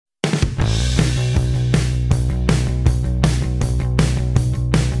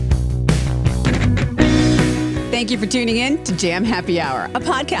Thank you for tuning in to Jam Happy Hour, a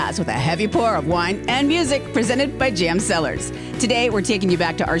podcast with a heavy pour of wine and music presented by Jam Cellars. Today, we're taking you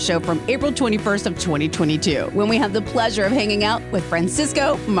back to our show from April 21st of 2022, when we have the pleasure of hanging out with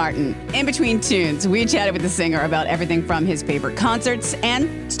Francisco Martin. In between tunes, we chatted with the singer about everything from his favorite concerts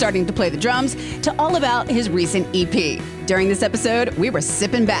and starting to play the drums to all about his recent EP. During this episode, we were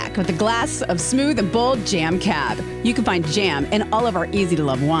sipping back with a glass of smooth and bold Jam Cab. You can find Jam and all of our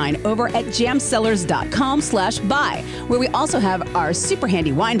easy-to-love wine over at jamcellars.com/buy, where we also have our super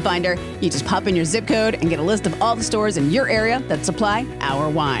handy wine finder. You just pop in your zip code and get a list of all the stores in your area that supply our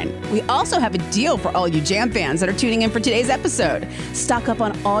wine. We also have a deal for all you Jam fans that are tuning in for today's episode. Stock up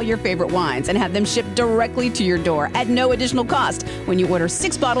on all your favorite wines and have them shipped directly to your door at no additional cost when you order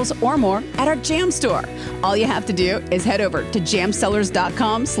 6 bottles or more at our Jam store. All you have to do is head over to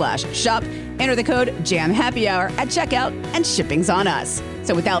jamcellars.com/shop, enter the code JAMHAPPYHOUR at checkout, and shipping's on us.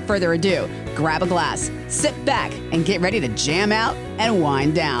 So without further ado, grab a glass, sit back, and get ready to jam out and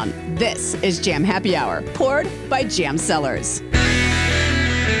wind down. This is Jam Happy Hour, poured by Jam Cellars.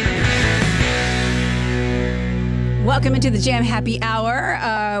 Welcome into the Jam Happy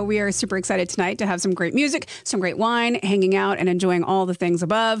Hour. We are super excited tonight to have some great music, some great wine, hanging out and enjoying all the things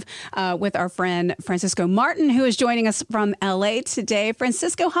above with our friend Francisco Martin, who is joining us from LA today.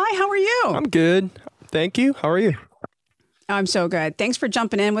 Francisco, hi, how are you? I'm good. Thank you. How are you? I'm so good. Thanks for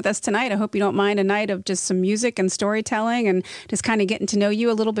jumping in with us tonight. I hope you don't mind a night of just some music and storytelling and just kind of getting to know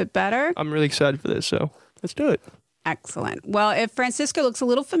you a little bit better. I'm really excited for this, so let's do it. Excellent. Well, if Francisco looks a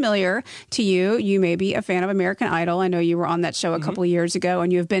little familiar to you, you may be a fan of American Idol. I know you were on that show a couple of years ago,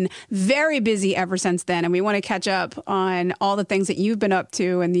 and you've been very busy ever since then. And we want to catch up on all the things that you've been up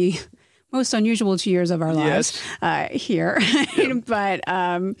to in the most unusual 2 years of our lives here. Yep. But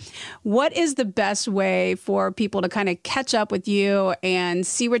what is the best way for people to kind of catch up with you and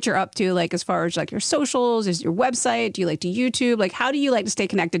see what you're up to, like as far as like your socials, is your website? Do you like to YouTube? Like, how do you like to stay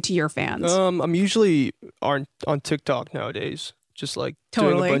connected to your fans? I'm usually on TikTok nowadays, just like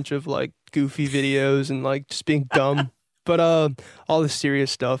doing a bunch of like goofy videos and like just being dumb. But all the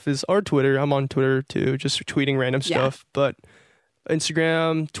serious stuff is our Twitter. I'm on Twitter too, just tweeting random stuff. But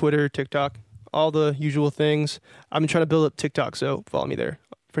Instagram, Twitter, TikTok, all the usual things. I'm trying to build up TikTok, so follow me there.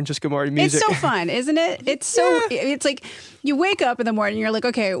 Francisco Martin Music. It's so fun, isn't it? It's so, it's like you wake up in the morning and you're like,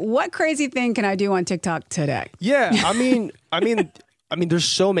 okay, what crazy thing can I do on TikTok today? Yeah, I mean, there's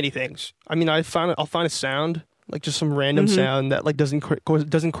so many things. I mean, I'll find a sound, like just some random sound that like doesn't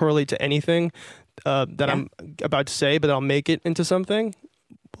correlate to anything that I'm about to say, but I'll make it into something.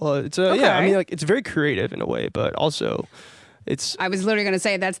 Well, it's I mean, like it's very creative in a way, but also I was literally going to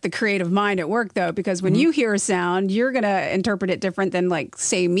say that's the creative mind at work, though, because when you hear a sound, you're going to interpret it different than, like,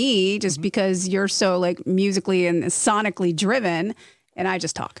 say, me, just because you're so, like, musically and sonically driven, and I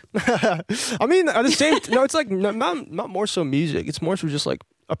just talk. I mean, at the same no, it's like not more so music. It's more so just, like,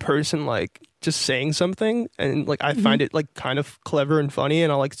 a person, like, just saying something, and, like, I find it, like, kind of clever and funny,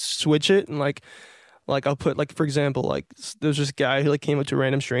 and I'll, like, switch it, and, like I'll put, like, for example, like, there's this guy who, like, came up to a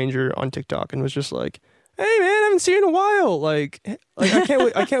random stranger on TikTok and was just like, hey man, I haven't seen you in a while. Like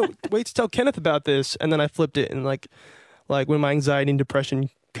I can't wait to tell Kenneth about this. And then I flipped it and like when my anxiety and depression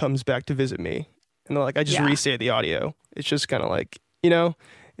comes back to visit me, and like I just resay the audio. It's just kind of like,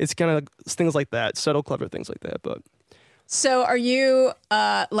 it's kind of things like that, subtle, clever things like that. But so are you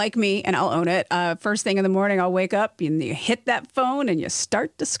like me? And I'll own it. First thing in the morning, I'll wake up and you hit that phone and you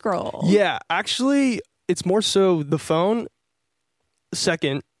start to scroll. Yeah, actually, it's more so the phone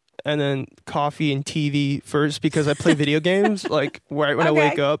second, and then coffee and TV first, because I play video games like right when I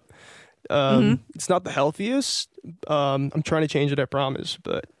wake up. It's not the healthiest. I'm trying to change it, I promise.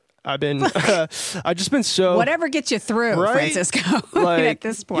 But I've just been so whatever gets you through, right? Francisco. Like, at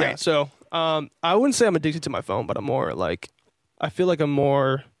this point, yeah. So I wouldn't say I'm addicted to my phone, but I'm more like I feel like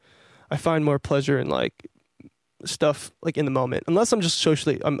I find more pleasure in like stuff like in the moment. Unless I'm just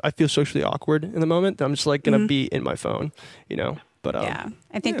I feel socially awkward in the moment, then I'm just like gonna be in my phone, But I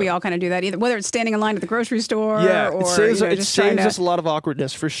think we all kind of do that, either whether it's standing in line at the grocery store. Or, it saves us a lot of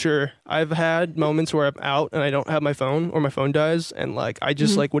awkwardness for sure. I've had moments where I'm out and I don't have my phone, or my phone dies, and like I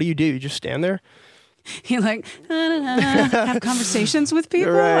just like, what do? You just stand there? You're like, have conversations with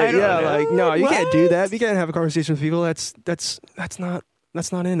people, right? Like no, you can't do that. You can't have a conversation with people. That's not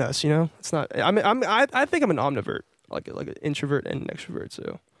in us. It's not. I think I'm an omnivert, like an introvert and an extrovert.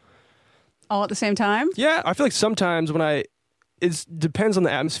 So all at the same time. Yeah, I feel like sometimes when it depends on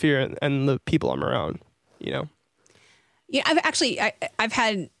the atmosphere and the people I'm around, Yeah, I've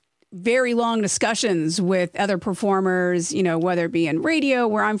had very long discussions with other performers, whether it be in radio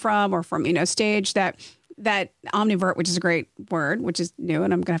where I'm from or from, stage, that that omnivert, which is a great word, which is new,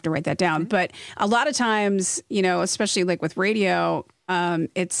 and I'm gonna have to write that down. But a lot of times, especially like with radio,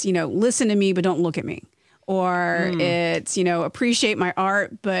 it's listen to me but don't look at me, or it's appreciate my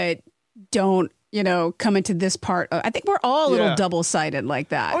art but don't come into this part. I think we're all a little double-sided like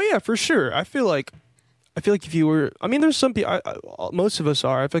that. Oh yeah, for sure. I feel like if you were, there's some people. Most of us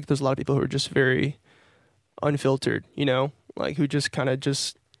are. I feel like there's a lot of people who are just very unfiltered. Like who just kind of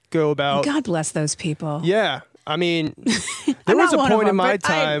just go about. God bless those people. Yeah, there was a point in my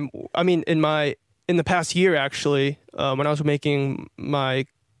time. In the past year actually, when I was making my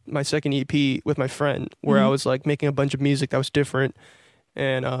second EP with my friend, where I was like making a bunch of music that was different,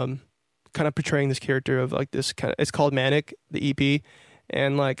 and kind of portraying this character of like this kind of. It's called Manic, the EP,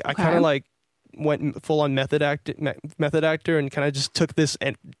 and like I kind of like went full on method actor, and kind of just took this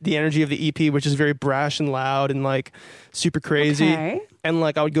and the energy of the EP, which is very brash and loud and like super crazy, and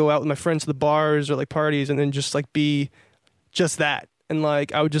like I would go out with my friends to the bars or like parties, and then just like be just that, and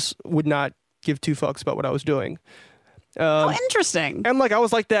like I would not give two fucks about what I was doing. Interesting. And like I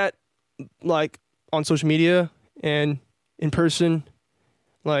was like that, like on social media and in person,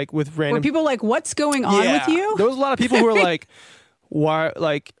 like with random. Were people like, "What's going on with you?" There was a lot of people who were like, "Why?"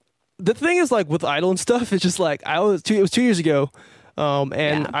 Like. The thing is, like with Idol and stuff, it's just like it was 2 years ago,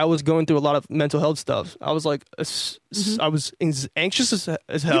 and I was going through a lot of mental health stuff. I was like, I was anxious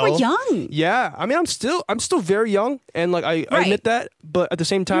as hell. You were young. Yeah, I'm still very young, and like I admit that, but at the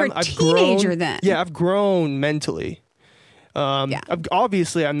same time, I've grown. Teenager then. Yeah, I've grown mentally.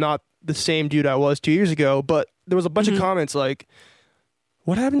 Obviously, I'm not the same dude I was 2 years ago, but there was a bunch of comments like,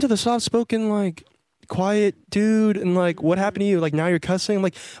 "What happened to the soft-spoken like?" quiet dude, and like what happened to you, like now you're cussing? I'm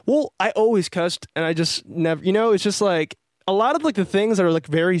like, well, I always cussed, and I just never, it's just like a lot of like the things that are like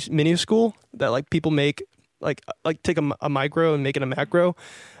very minuscule that like people make like take a micro and make it a macro.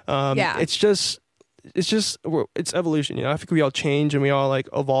 It's evolution. I think we all change and we all like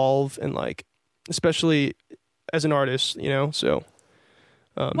evolve, and like especially as an artist, so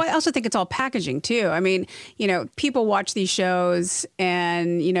well, I also think it's all packaging too. I mean, people watch these shows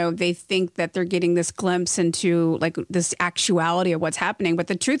and, they think that they're getting this glimpse into like this actuality of what's happening. But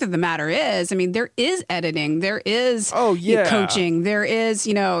the truth of the matter is, there is editing, there is coaching, there is,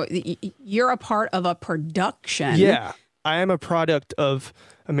 you're a part of a production. Yeah, I am a product of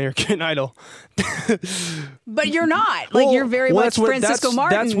American Idol. But you're not. Like you're very much Francisco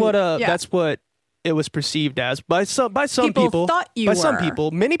Martin. That's what it was perceived as by some people. Thought you by were. Some people,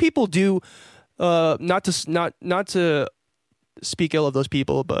 many people do. Not to speak ill of those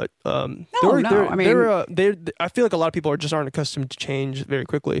people, but I feel like a lot of people aren't accustomed to change very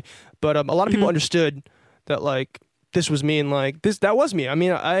quickly. But a lot of people understood that like this was me, and like that was me.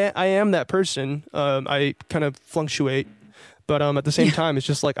 I am that person. I kind of fluctuate. But at the same time, it's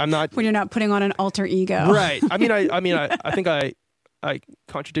just like I'm not. When you're not putting on an alter ego, right? I think I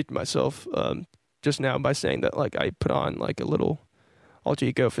contradicted myself just now by saying that like I put on like a little alter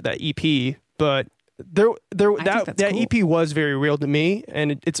ego for that EP, but that cool. EP was very real to me,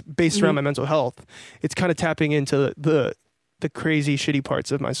 and it's based around my mental health. It's kind of tapping into the crazy shitty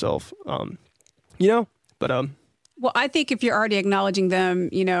parts of myself, But well, I think if you're already acknowledging them,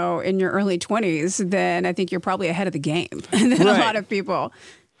 in your early 20s, then I think you're probably ahead of the game than a lot of people.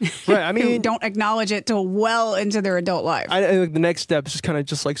 Right, who don't acknowledge it till well into their adult life. I think the next step is just kind of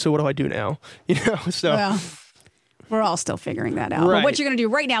just like, so what do I do now? So well, we're all still figuring that out. Right. But what you're going to do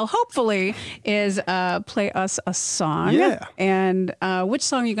right now, hopefully, is play us a song. Yeah. And which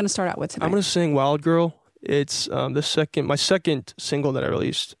song are you going to start out with today? I'm going to sing "Wild Girl." It's my second single that I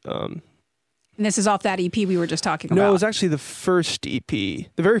released. And this is off that EP we were just talking about. No, it was actually the first EP,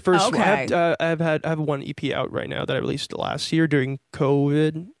 the very first one. Okay. I have one EP out right now that I released last year during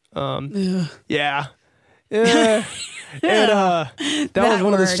COVID. Yeah. And that was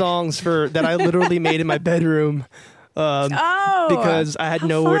one of the songs that I literally made in my bedroom. Because I had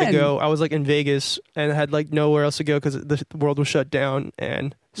nowhere to go. I was like in Vegas and I had like nowhere else to go because the world was shut down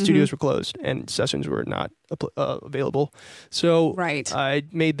and studios were closed and sessions were not available. So I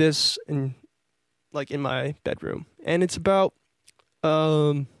made this in my bedroom, and it's about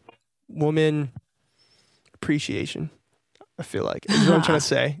woman appreciation. I feel like is what I'm trying to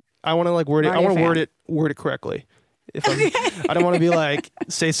say. I want to like word it. I want to word it correctly. I don't want to be like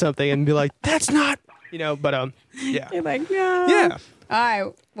say something and be like that's not. But yeah. You're like, no. Yeah. All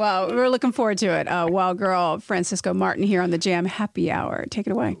right. Well, we're looking forward to it. Wild Girl, Francisco Martin here on the Jam Happy Hour. Take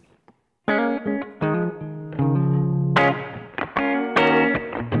it away.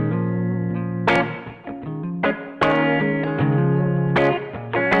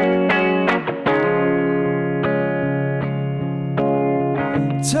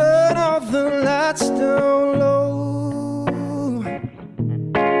 turn all the lights down low.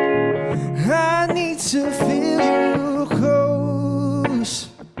 I need to feel you close,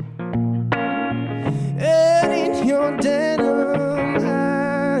 and in your denim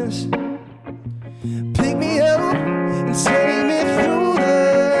eyes, pick me up and take me through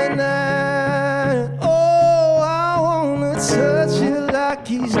the night. Oh, I wanna touch you like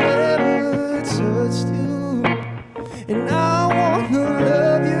he's never touched you, and I wanna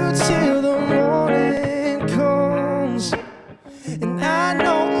love you till the morning comes. And I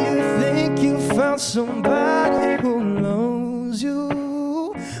know you think you found somebody who knows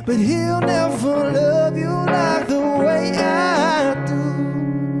you, but he'll never love you like the way I do.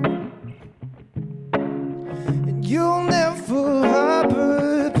 And you'll never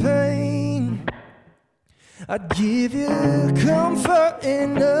harbor pain. I'd give you comfort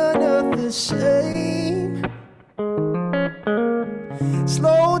and none of the same.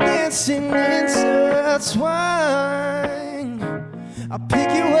 Slow dancing intertwine. I'll pick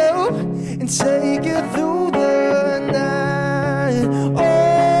you up and take you through the night. Oh, I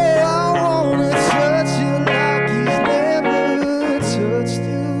wanna touch you like he's never touched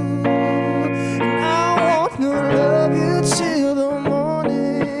you, and I wanna love you till the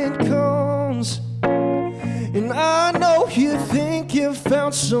morning comes. And I know you think you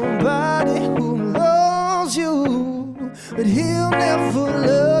found somebody who loves you, but he'll never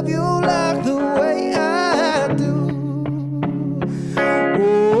love you like the way I do.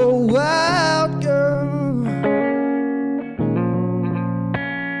 Oh, wild girl,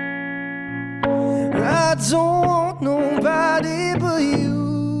 I don't want nobody but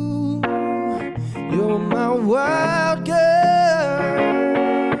you. You're my wild girl.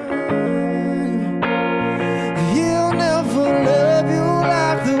 He'll never love you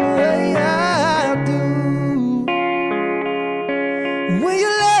like the way I do. When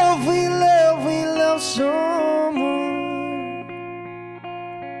you love, we love someone,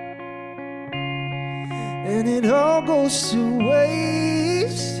 and it all goes to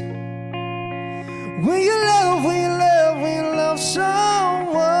waste. When you love, we love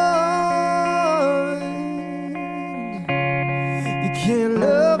someone, you can't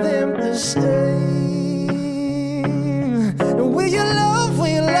love them the same. And when you love,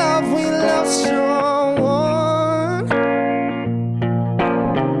 we love someone,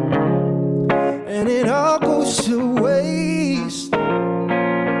 and it all goes to waste.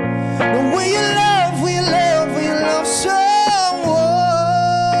 And when you love, we love someone,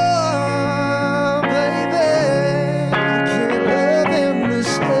 baby, you can't love them the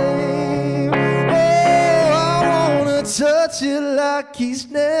same. Oh, I wanna touch you like he's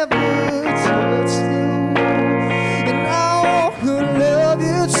never touched you, and I wanna love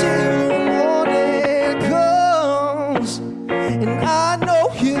you till the morning comes. And I know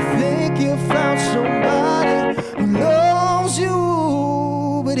you think you found somebody who loves you,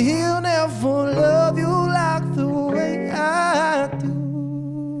 but he'll never love you like the way I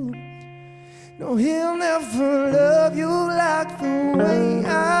do. No, he'll never love you like the way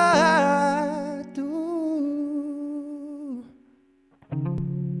I do.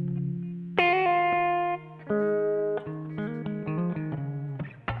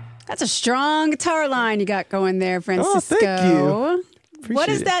 That's a strong guitar line you got going there, Francisco. thank you. What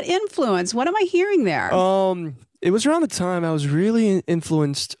is Appreciate it. that influence? What am I hearing there? It was around the time I was really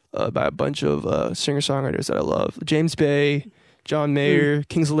influenced by a bunch of singer-songwriters that I love. James Bay, John Mayer,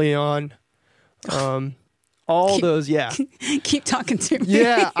 Kings of Leon, all those, yeah. Keep talking to me.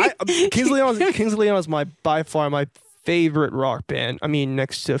 Yeah, Kings of Leon is by far my favorite rock band. I mean,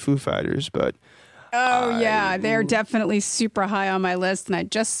 next to Foo Fighters, but Oh, yeah. They're definitely super high on my list, and I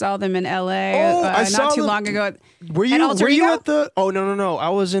just saw them in L.A. I saw not too them- long ago. were you Alter were you Ego? at the? Oh no! I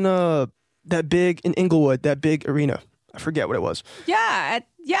was in that big in Inglewood, that big arena. I forget what it was. Yeah.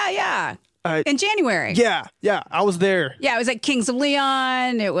 Yeah. In January. Yeah, I was there. Yeah, it was like Kings of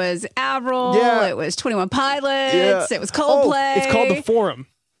Leon. It was Avril. Yeah. It was 21 Pilots. Yeah. It was Coldplay. Oh, it's called the Forum.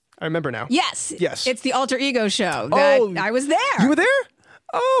 I remember now. Yes. Yes. It's the Alter Ego show. Oh. I was there. You were there?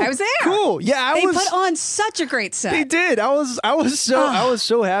 Oh, I was there. Cool. Yeah, They put on such a great set. They did. I was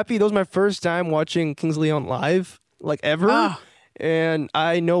so happy. That was my first time watching Kings of Leon live, like ever. Oh. And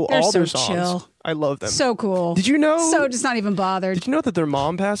I know They're all their so songs. chill. I love them. So cool. Did you know? So just not even bothered. Did you know that their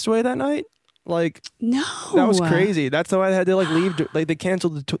mom passed away that night? Like No. that was crazy. That's why I had to leave. Like they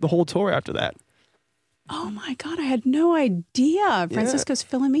canceled the whole tour after that. Oh my God, I had no idea. Francisco's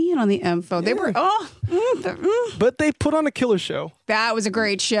filling me in on the info. They were, But they put on a killer show. that was a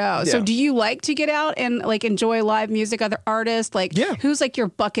great show. So Yeah. do you like to get out and like enjoy live music, other artists? Like, Yeah. who's like your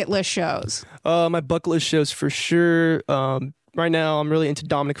bucket list shows? My bucket list shows for sure. right now I'm really into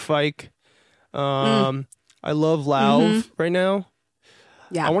Dominic Fike. I love Lauv right now.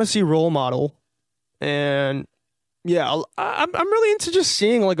 Yeah. I want to see Role Model, and yeah, I'm really into just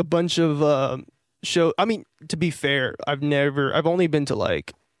seeing like a bunch of show. I mean, to be fair, I've only been to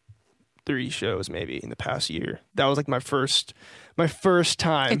like 3 shows maybe in the past year. That was like my first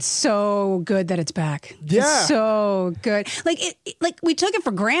time. It's so good that it's back. Yeah. It's so good. Like like we took it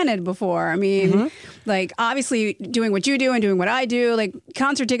for granted before. I mean, like obviously doing what you do and doing what I do, like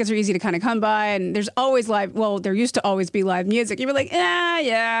concert tickets are easy to kind of come by, and there's always there used to always be live music. You were like,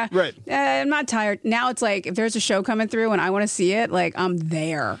 yeah. Right. I'm not tired. Now it's like if there's a show coming through and I want to see it, like I'm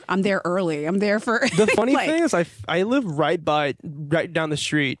there. I'm there early. I'm there for The funny like, thing is I live right down the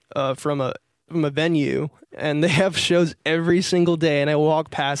street from a venue, and they have shows every single day, and I walk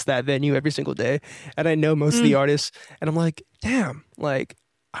past that venue every single day, and I know most of the artists, and I'm like, damn, like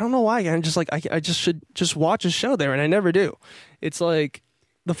I don't know why, I'm just like I just should just watch a show there, and I never do. It's like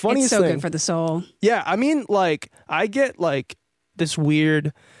the funniest it's so thing. good for the soul. Yeah, I mean, like I get like this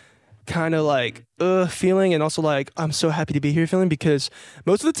weird kind of like feeling, and also like I'm so happy to be here feeling, because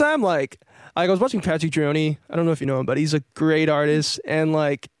most of the time like I was watching Patrick Droney. I don't know if you know him, but he's a great artist, and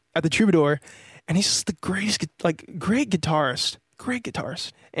like at the Troubadour, and he's just the greatest, like great guitarist,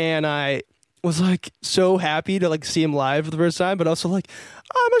 and I was like so happy to like see him live for the first time, but also like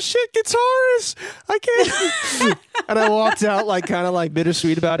I'm a shit guitarist, I can't. And I walked out like kind of like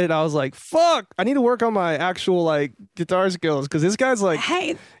bittersweet about it. I was like, fuck, I need to work on my actual like guitar skills, because this guy's like,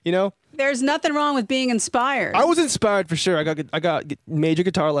 Hey, you know, there's nothing wrong with being inspired. I was inspired for sure. I got major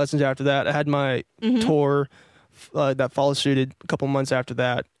guitar lessons after that. I had my tour that followed suited a couple months after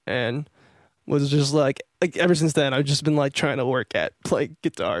that, and was just like ever since then I've just been like trying to work at playing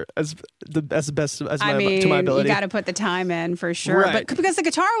guitar as best as to my ability. You got to put the time in for sure. Right. But because the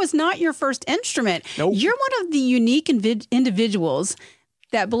guitar was not your first instrument, Nope. You're one of the unique individuals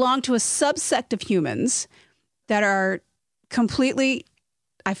that belong to a subsect of humans that are completely,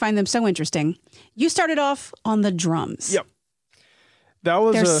 I find them so interesting. You started off on the drums. Yep. That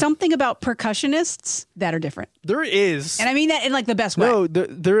was There's something about percussionists that are different. there is. And I mean that in like the best way. No,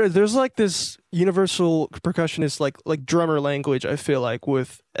 there's like this universal percussionist like drummer language, I feel like,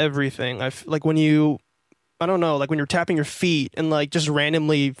 with everything. Like when you, I don't know, like when you're tapping your feet and like just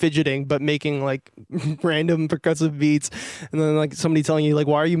randomly fidgeting but making like random percussive beats, and then like somebody telling you like,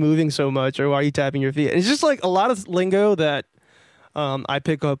 why are you moving so much, or why are you tapping your feet? And it's just like a lot of lingo that I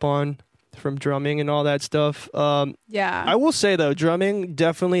pick up on from drumming and all that stuff. Yeah. I will say though, drumming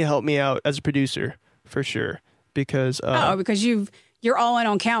definitely helped me out as a producer for sure, because because you're all in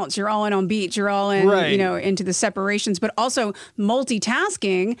on counts, you're all in on beats, you're all in, Right. into the separations, but also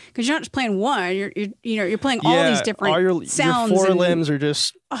multitasking, because you're not just playing one, you're playing all these different all your sounds. Your and limbs are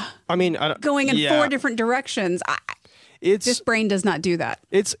just. I mean, going in yeah. 4 different directions. This brain does not do that.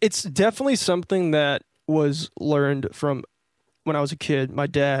 It's definitely something that was learned from when I was a kid. My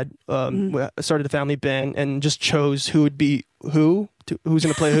dad started a family band and just chose who would be who's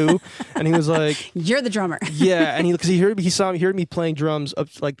going to play who, and he was like, You're the drummer. yeah, and he heard me playing drums,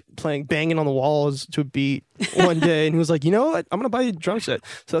 banging on the walls to a beat one day, and he was like, you know what, I'm going to buy you a drum set.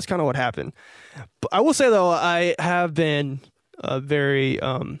 So that's kind of what happened. But I will say though, I have been very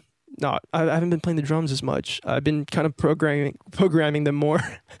I haven't been playing the drums as much. I've been kind of programming them more.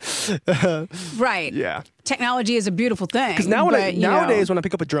 Right. Yeah. Technology is a beautiful thing. Because nowadays when I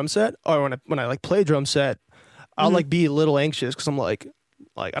pick up a drum set, or when I like play a drum set, I'll like be a little anxious, because I'm like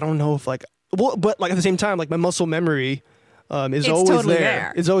I don't know if but like at the same time, like my muscle memory is always totally there.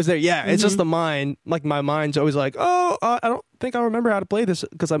 there. It's always there. Yeah. It's just the mind. Like my mind's always like, I don't think I remember how to play this,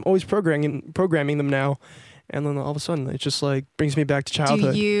 because I'm always programming them now. And then all of a sudden, it just like brings me back to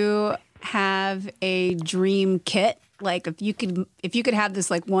childhood. Do you have a dream kit? Like if you could have this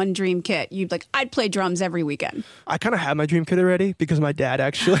like one dream kit, you'd like, I'd play drums every weekend. I kind of have my dream kit already, because my dad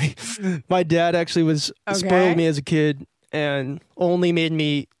actually was spoiled me as a kid, and only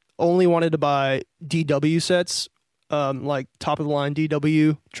wanted to buy DW sets, like top of the line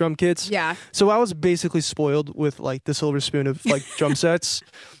DW drum kits. Yeah. So I was basically spoiled with like the silver spoon of like drum sets.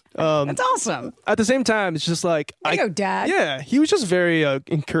 That's awesome. At the same time, it's just like, There you go, Dad. Yeah, he was just very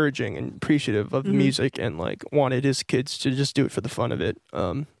encouraging and appreciative of the music, and like wanted his kids to just do it for the fun of it.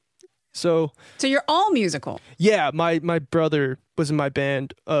 So you're all musical. yeah, my brother was in my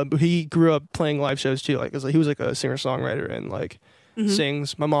band. He grew up playing live shows too. Like he was like a singer songwriter and like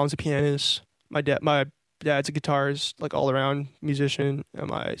sings. My mom's a pianist. My dad's a guitarist, like all around musician, and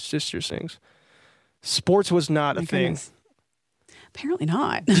my sister sings. Sports was not a thing. Goodness. Apparently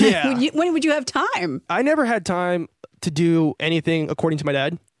not. Yeah. When would you have time? I never had time to do anything according to my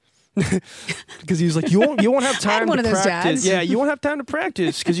dad. because he was like, you won't have time one to of those practice. dads. Yeah, you won't have time to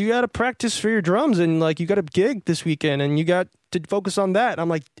practice because you got to practice for your drums and like you got a gig this weekend and you got to focus on that. I'm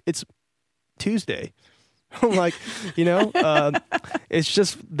like, it's Tuesday. I'm like, it's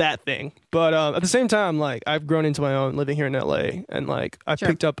just that thing. But at the same time, like I've grown into my own living here in LA, and like I Sure.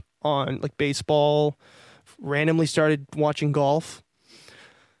 picked up on like baseball, randomly started watching golf.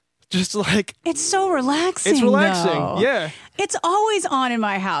 Just like It's so relaxing. it's relaxing. though. Yeah. It's always on in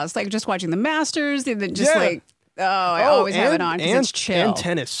my house, like just watching the Masters. Just Yeah. like, I always have it on because and, it's chill. And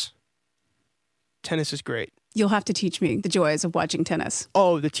tennis. Tennis is great. You'll have to teach me the joys of watching tennis,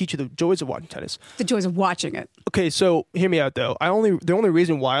 Oh, the joys of watching tennis. the joys of watching it. Okay, so hear me out though. The only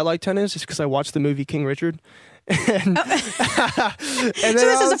reason why I like tennis is because I watched the movie King Richard. And, and then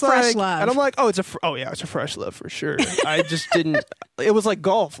this I is a was fresh like- love. And I'm like, it's a fresh love for sure. I just didn't. It was like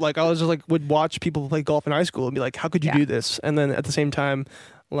golf. Like I was just like would watch people play golf in high school and be like, how could you Yeah. do this? And then at the same time,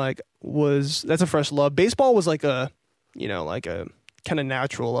 like that's a fresh love. Baseball was like a kind of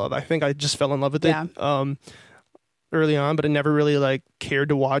natural love. I think I just fell in love with Yeah. it. Early on, but I never really like cared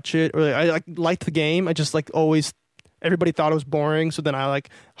to watch it. Or I like liked the game. I just like always. Everybody thought it was boring, so then I like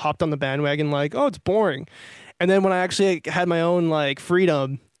hopped on the bandwagon. Like, oh, it's boring. And then when I actually had my own like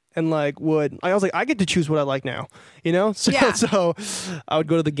freedom and like I was like, I get to choose what I like now, So Yeah. so I would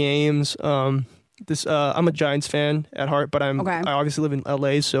go to the games. I'm a Giants fan at heart, but Okay. I obviously live in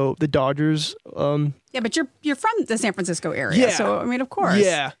LA, so the Dodgers. Yeah, but you're from the San Francisco area, Yeah. so I mean, of course,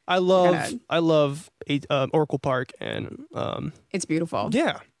 Yeah, I love Gotta- Oracle Park and it's beautiful.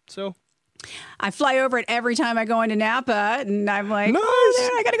 yeah. So I fly over it every time I go into Napa, and I'm like, Nice.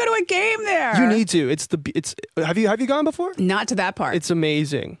 I got to go to a game there. you need to. Have you gone before? Not to that part. It's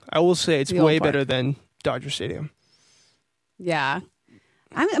amazing. I will say it's The old way park. better than Dodger Stadium. Yeah.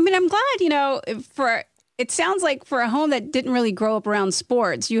 I'm glad, it sounds like for a home that didn't really grow up around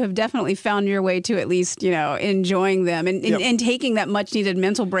sports, you have definitely found your way to at least, enjoying them and, Yep. and taking that much needed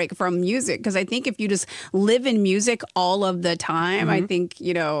mental break from music. Because I think if you just live in music all of the time, I think,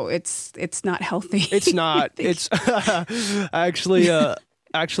 it's not healthy. It's not. It's actually,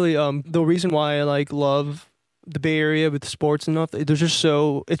 the reason why I like love the Bay Area with sports and stuff. There's just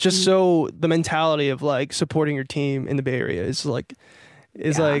the mentality of like supporting your team in the Bay Area is like.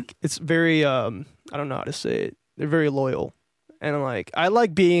 It's very I don't know how to say it. They're very loyal, and I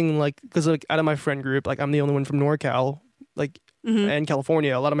like being like because like out of my friend group, like I'm the only one from NorCal, like and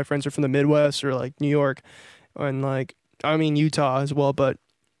California. A lot of my friends are from the Midwest or like New York, and Utah as well. But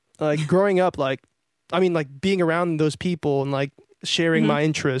like growing up, being around those people and like sharing my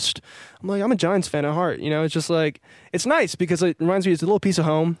interest, I'm a Giants fan at heart. It's just like it's nice because it reminds me it's a little piece of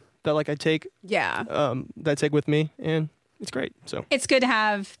home that like I take that I take with me and. It's great. So it's good to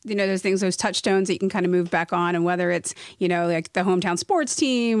have, those things, those touchstones that you can kind of move back on. And whether it's, like the hometown sports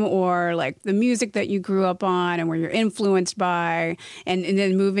team or like the music that you grew up on and where you're influenced by and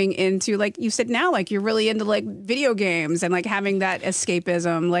then moving into, like you said now, like you're really into like video games and like having that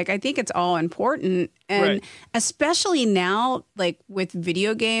escapism. Like I think it's all important. And Right. especially now, like with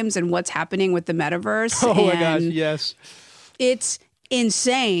video games and what's happening with the metaverse. oh my and gosh, yes. It's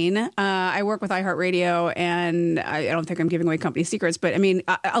insane. I work with iHeartRadio, and I don't think I'm giving away company secrets, but I mean,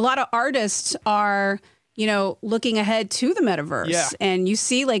 a lot of artists are, looking ahead to the metaverse. Yeah. And you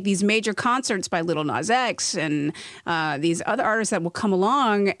see like these major concerts by Lil Nas X and these other artists that will come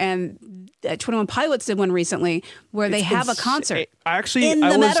along. And 21 Pilots did one recently where they have a concert. I actually in the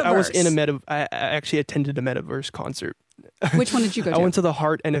I was metaverse. in I actually attended a metaverse concert. Which one did you go to? I went to the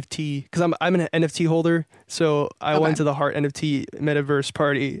Heart NFT because I'm an NFT holder, so I went to the Heart NFT metaverse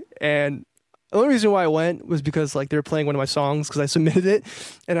party, and the only reason why I went was because like they were playing one of my songs because I submitted it,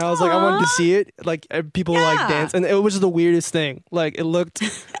 and I was like I wanted to see it, like people like dance, and it was the weirdest thing. Like it looked.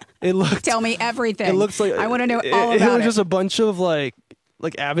 Tell me everything. It looks like I want to know all it about was it. just a bunch of like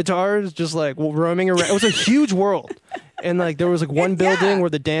avatars just like roaming around. It was a huge world, and like there was like one building where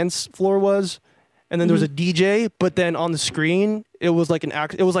the dance floor was. And then there was a DJ, but then on the screen, it was like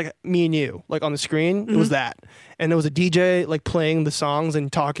it was like me and you. Like on the screen, it was that. And there was a DJ like playing the songs and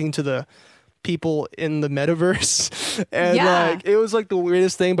talking to the people in the metaverse. And like it was like the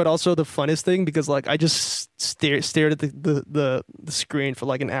weirdest thing, but also the funnest thing because like I just stared at the screen for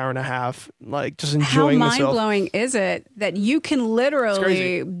like an hour and a half, like just enjoying myself. How mind-blowing is it that you can literally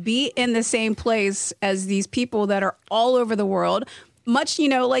crazy. be in the same place as these people that are all over the world much,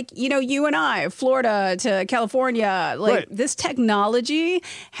 like, you and I, Florida to California, like Right. this technology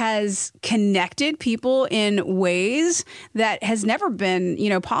has connected people in ways that has never been,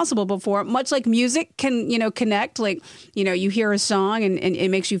 possible before. Much like music can, connect, like, you hear a song and it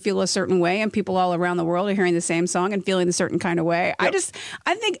makes you feel a certain way, and people all around the world are hearing the same song and feeling a certain kind of way. Yep.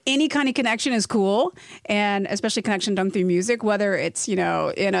 I think any kind of connection is cool, and especially connection done through music, whether it's, in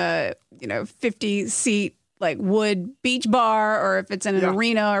a, 50-seat like wood beach bar, or if it's in an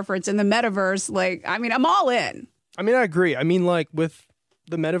arena, or if it's in the metaverse. Like, I mean, I'm all in. I mean, I agree. I mean, like with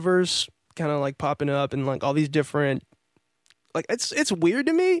the metaverse kind of like popping up and like all these different, like it's weird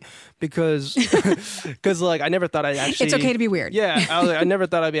to me because like I never thought I'd actually. It's okay to be weird. Yeah, I never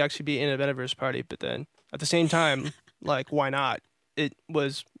thought I'd actually be in a metaverse party, but then at the same time, like why not? It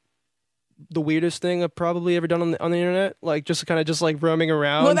was the weirdest thing I've probably ever done on the internet. Like just kind of just like roaming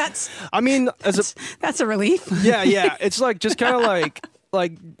around. Well, that's a relief. Yeah. It's like just kind of like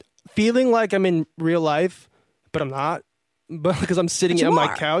feeling like I'm in real life, but I'm not. But because I'm sitting on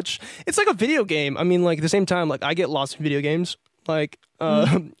my couch, it's like a video game. I mean, like at the same time, like I get lost in video games. Like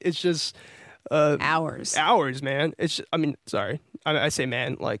it's just Hours, man. I mean, sorry, I say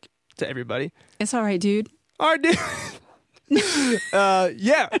man like to everybody. It's all right, dude. All right, dude.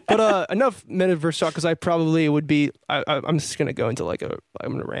 Yeah, but enough metaverse talk because I probably would be. I'm just gonna go into like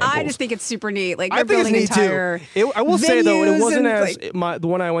I'm gonna ramble. I just think it's super neat. Like I you're think it's building neat entire. too. I will say though, it venues wasn't and, as the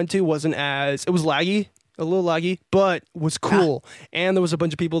one I went to wasn't as it was laggy, a little laggy, but was cool. And there was a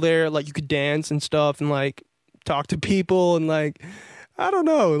bunch of people there, like you could dance and stuff, and like talk to people, and like I don't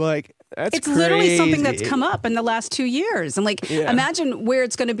know, like. It's literally something that's come up in the last 2 years. And like, imagine where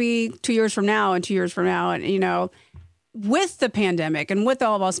it's going to be 2 years from now and 2 years from now. And, with the pandemic and with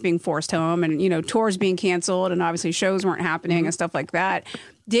all of us being forced home and, tours being canceled and obviously shows weren't happening and stuff like that.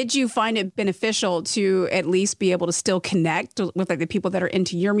 Did you find it beneficial to at least be able to still connect with like the people that are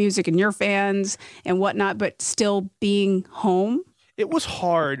into your music and your fans and whatnot, but still being home? It was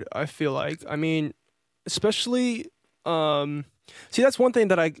hard, I feel like. I mean, especially, see, that's one thing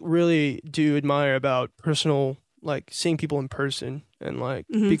that I really do admire about personal, like seeing people in person and like,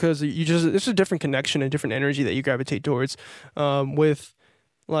 because it's a different connection and different energy that you gravitate towards, with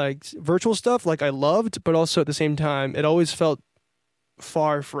like virtual stuff. Like I loved, but also at the same time, it always felt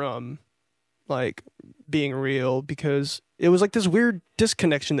far from like being real because it was like this weird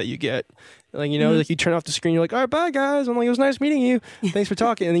disconnection that you get. Like, like you turn off the screen, you're like, all right, bye guys. I'm like, it was nice meeting you. Thanks for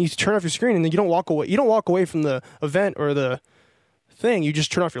talking. And then you turn off your screen and then you don't walk away. You don't walk away from the event or the thing. You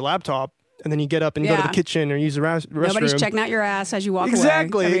just turn off your laptop and then you get up and go to the kitchen or use the restroom. Nobody's checking out your ass as you walk away.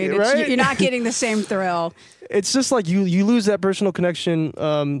 Exactly, right? You're not getting the same thrill. It's just like you lose that personal connection,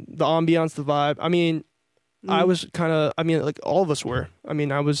 the ambiance, the vibe. I mean, I was kind of, like all of us were. I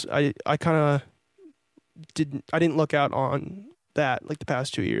mean, I kind of didn't look out on that like the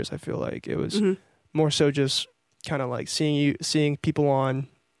past 2 years. I feel like it was more so just kind of like seeing people on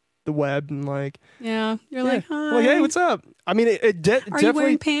the web and like you're like, hi. Like, hey, what's up? I mean, Are definitely. you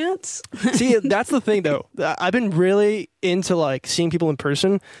wearing pants? See, that's the thing though. I've been really into like seeing people in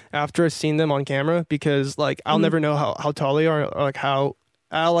person after I've seen them on camera because like I'll never know how tall they are or like how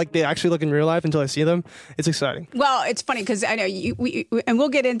like they actually look in real life until I see them. It's exciting. Well, it's funny because I know and we'll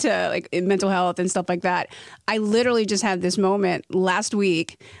get into like mental health and stuff like that. I literally just had this moment last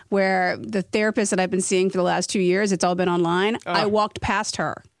week where the therapist that I've been seeing for the last 2 years, it's all been online. I walked past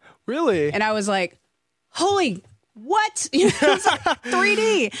her. Really? And I was like, holy, what? It's like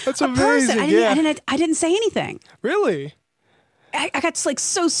 3D. That's a amazing. Person. I didn't say anything. Really? I got like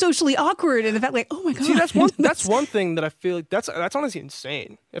so socially awkward and the fact like, oh my God. See, that's one thing that I feel like that's honestly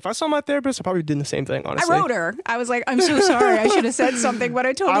insane. If I saw my therapist, I probably did the same thing, honestly. I wrote her. I was like, I'm so sorry. I should have said something, but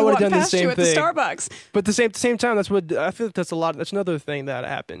I totally walked past you at the Starbucks. But at the same time, that's what I feel like that's another thing that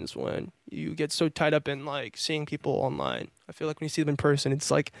happens when you get so tied up in like seeing people online. I feel like when you see them in person,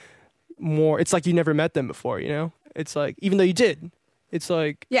 it's like it's like you never met them before, It's like, even though you did, it's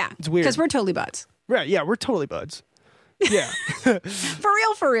like, it's weird. Because we're totally buds. Right, yeah, we're totally buds. Yeah.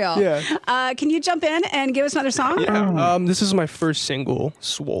 For real. Yeah. Can you jump in and give us another song? Yeah. This is my first single,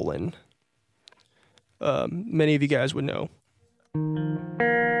 Swollen. Many of you guys would know.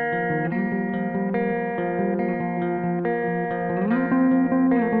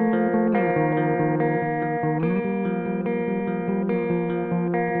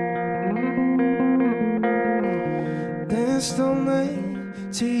 Danced all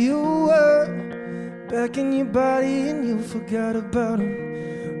night till you were back in your body and you forgot about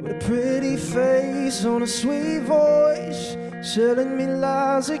him. With a pretty face on a sweet voice, telling me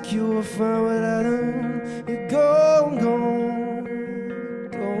lies like you were fine without him. You're gone.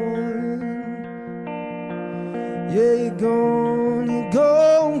 Yeah, you're gone, you're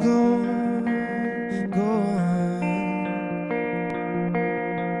gone, gone, gone.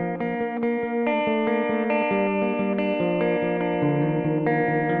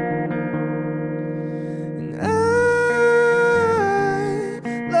 And I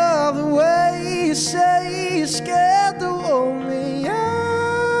love the way you say you're scared to hold me.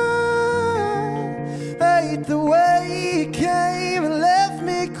 I hate the way you came and left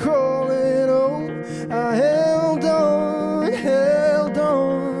me crawling. Oh, I held on, held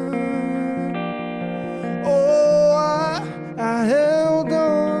on. Oh, I held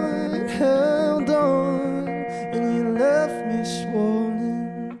on, and you left me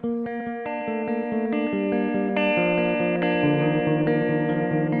swollen.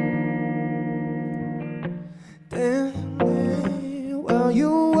 Damn, while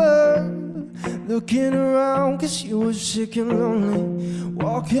you were looking around 'cause you were sick and lonely,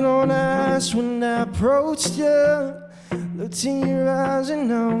 walking on ice when I approached you. Looked in your eyes and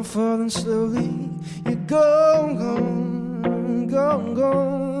now I'm falling slowly. You're gone, gone, gone,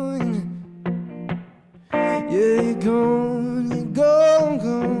 gone. Yeah, you're gone, you're gone,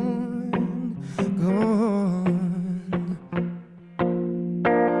 gone, gone.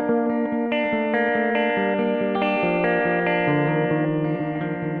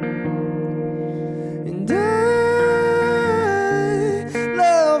 And I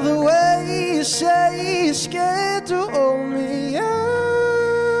love the way you say you're scared to hold me.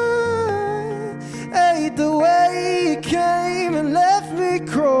 I hate the way you came and left me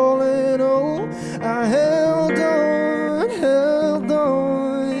crawling. Oh, I held on, held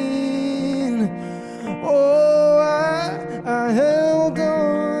on. Oh, I held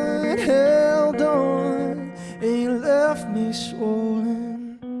on, and you left me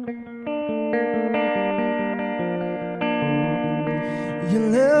swollen. You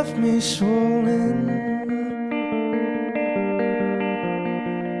left me swollen.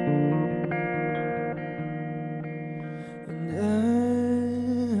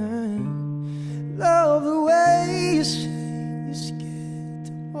 And I love the way you say you're scared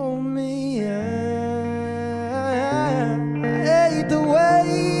to hold me. I hate the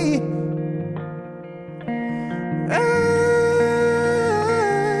way I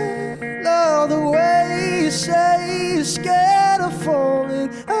love the way you say you're scared of falling.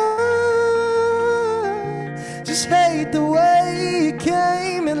 I just hate the way you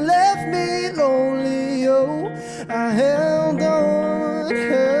came and left me lonely. Oh, I held on,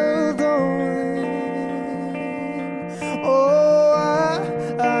 held on. Oh,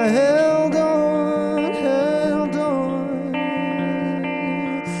 I held on, held on.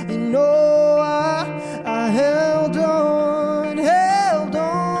 You know I held on, held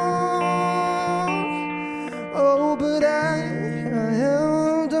on. Oh, but I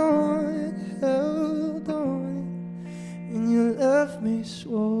held on, and you left me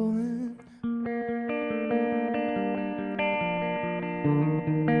swollen.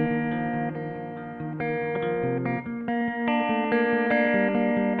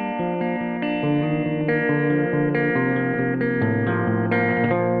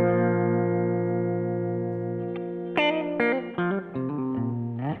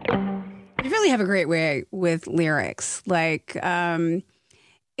 You really have a great way with lyrics. Like,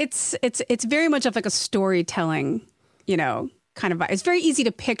 it's very much of like a storytelling, kind of vibe. It's very easy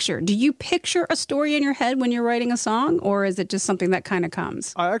to picture. Do you picture a story in your head when you're writing a song, or is it just something that kind of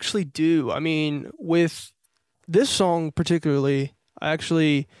comes? I actually do. I mean, with this song particularly,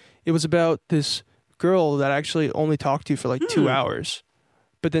 it was about this girl that I actually only talked to for like 2 hours,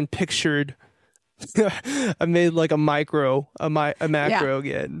 but then pictured. I made like a macro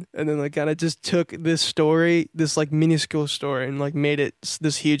again, and then like kind of just took this story, this like minuscule story, and like made it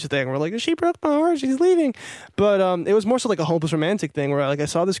this huge thing. We're like, she broke my heart, she's leaving. But it was more so like a hopeless romantic thing where like I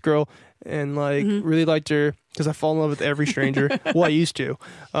saw this girl and like really liked her because I fall in love with every stranger. Well, I used to.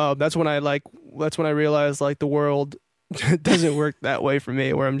 That's when I realized like the world doesn't work that way for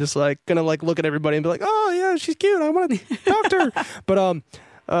me, where I'm just like gonna like look at everybody and be like, oh yeah, she's cute, I want to talk to her. But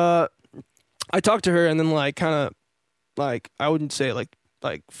I talked to her and then like kind of like I wouldn't say like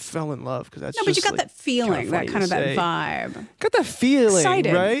fell in love because that's No, but you got that feeling, that kind of that vibe. Got that feeling,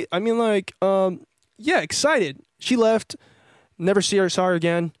 Excited. right? I mean, like, yeah, excited. She left, never saw her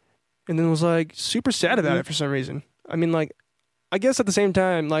again, and then was like super sad about it for some reason. I mean, like, I guess at the same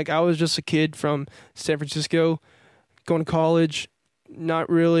time, like I was just a kid from San Francisco, going to college, didn't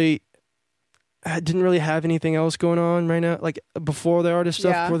really have anything else going on right now, like before the artist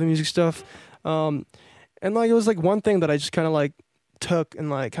stuff, before the music stuff. And like it was like one thing that I just kind of like took and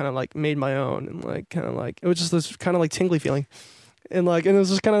like kind of like made my own, and like kind of like it was just this kind of like tingly feeling, and it was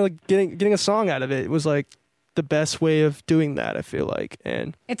just kind of like getting a song out of it. It was like the best way of doing that, I feel like.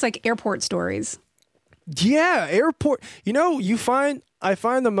 And It's like airport stories. yeah, airport. I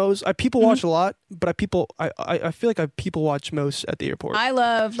find the most. I people watch a lot, but I feel like I people watch most at the airport. I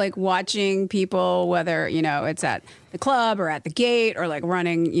love like watching people, whether, it's at the club or at the gate or like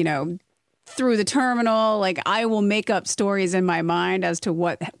running, through the terminal. Like I will make up stories in my mind as to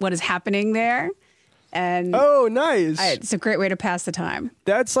what is happening there. And Oh, nice. it's a great way to pass the time.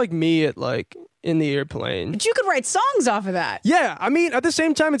 That's like me at like in the airplane. But you could write songs off of that. Yeah, I mean, at the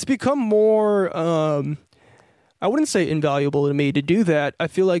same time, it's become more. I wouldn't say invaluable to me to do that. I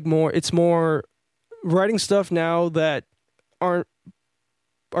feel like it's more writing stuff now that are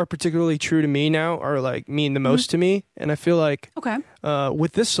particularly true to me now, or like mean the most to me. And I feel like Okay.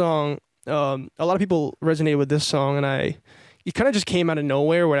 with this song, a lot of people resonated with this song, and it kind of just came out of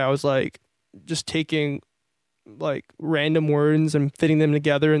nowhere when I was like just taking like random words and fitting them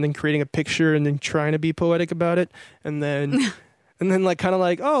together and then creating a picture and then trying to be poetic about it, and then like kind of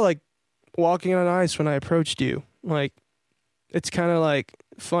like, oh, like walking on ice when I approached you. Like it's kind of like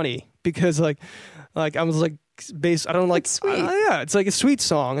funny because like I was like I don't like That's sweet. yeah, it's like a sweet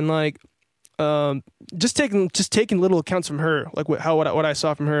song, and like just taking little accounts from her, like what I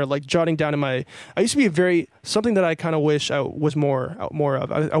saw from her, like jotting down I used to be something that I kind of wish I was more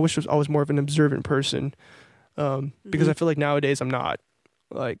of. I wish I was more of an observant person, because I feel like nowadays I'm not.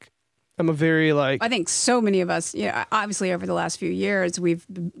 Like I'm a very like. I think so many of us, obviously over the last few years, we've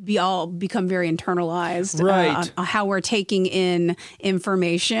all become very internalized Right. on how we're taking in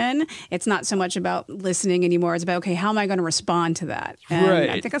information. It's not so much about listening anymore. It's about, okay, how am I going to respond to that? And Right.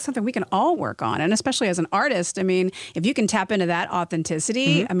 I think that's something we can all work on. And especially as an artist, I mean, if you can tap into that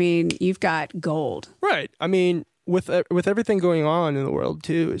authenticity, I mean, you've got gold. Right. I mean, with everything going on in the world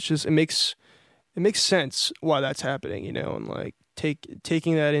too, it's just it makes sense why that's happening, and like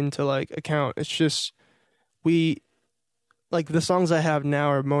taking that into like account. It's just like the songs I have now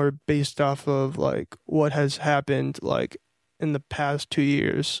are more based off of like what has happened like in the past 2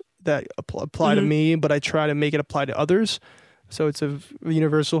 years that apply to me, but I try to make it apply to others, so it's a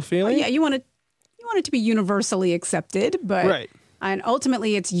universal feeling. Yeah, you want it to be universally accepted, but Right. And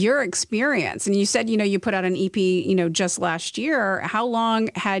ultimately, it's your experience. And you said, you put out an EP, just last year. How long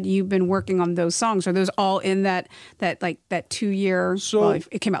had you been working on those songs? Are those all in that 2 year? So- well,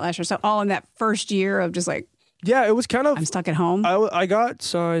 it came out last year. So all in that first year of just like, Yeah, it was kind of. I'm stuck at home. I got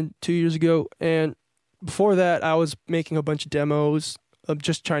signed 2 years ago, and before that, I was making a bunch of demos of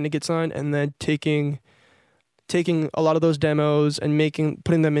just trying to get signed, and then taking a lot of those demos and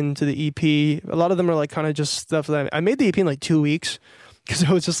putting them into the EP. A lot of them are like kind of just stuff that I made the EP in like 2 weeks because it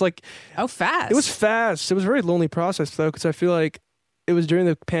was just like Oh, fast. it was fast. It was a very lonely process though, because I feel like it was during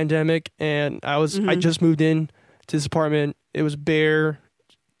the pandemic, and I just moved in to this apartment. It was bare.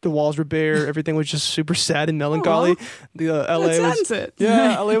 The walls were bare. Everything was just super sad and melancholy. The LA That was sounds it.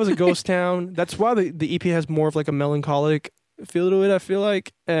 yeah, LA was a ghost town. That's why the EP has more of like a melancholic feel to it, I feel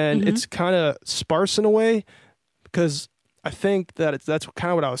like, and it's kind of sparse in a way, because I think that that's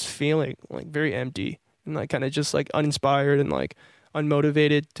kind of what I was feeling, like very empty and like kind of just like uninspired and like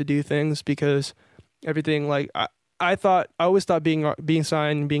unmotivated to do things, because everything like I always thought being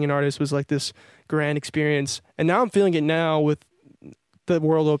signed and being an artist was like this grand experience, and now I'm feeling it now with the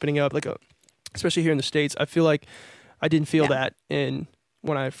world opening up, like especially here in the States. I feel like I didn't feel that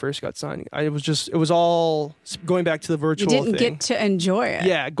when I first got signed. It was all going back to the virtual You didn't thing. get to enjoy it.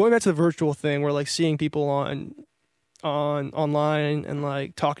 Yeah, going back to the virtual thing where like seeing people on online and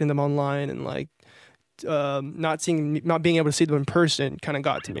like talking to them online and like not being able to see them in person kind of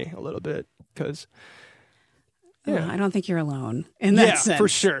got to me a little bit, because I don't think you're alone in that sense. for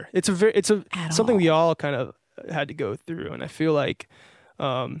sure. It's At something all. we all kind of had to go through, and I feel like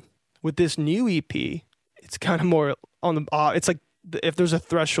with this new EP, it's kind of more on the. It's like if there's a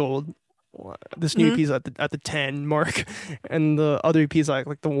threshold, this new EP is at the 10 mark, and the other EP is like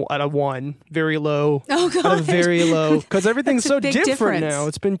at a 1, very low. Oh, God. At a very low, because everything's That's a so big different difference. now.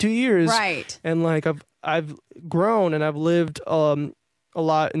 It's been 2 years, Right. and like I've grown and I've lived a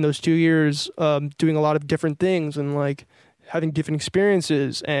lot in those 2 years, doing a lot of different things and like having different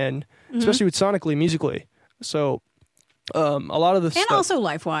experiences, and especially with sonically, musically. So a lot of the And stuff, also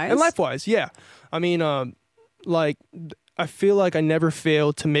life-wise. and life-wise, yeah. I mean, like I feel like I never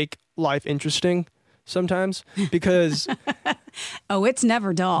fail to make life interesting sometimes, because Oh, it's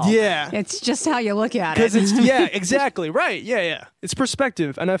never dull. Yeah. It's just how you look at it. because it's exactly right, yeah, it's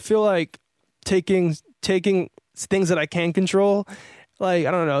perspective, and I feel like taking things that I can control, like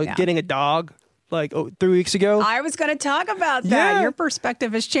I don't know, getting a dog, like 3 weeks ago. I was going to talk about that. Yeah. Your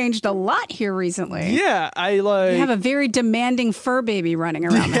perspective has changed a lot here recently. Yeah, I like. You have a very demanding fur baby running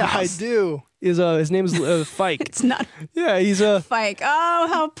around the Yeah, house. I do. His name is Fike. It's not Yeah, he's a. Fike. Oh,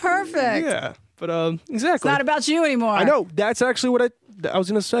 how perfect. Yeah, but exactly. It's not about you anymore. I know. That's actually what I was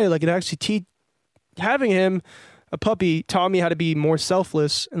gonna say. Like, it actually having him, a puppy, taught me how to be more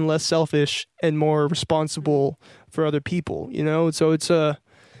selfless and less selfish and more responsible for other people. You know, so it's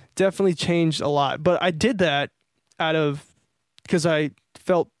definitely changed a lot. But I did that because I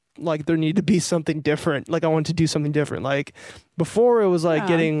felt like there needed to be something different. Like, I wanted to do something different. Like, before it was like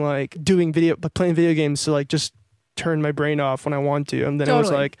playing video games to like just turn my brain off when I want to, and then it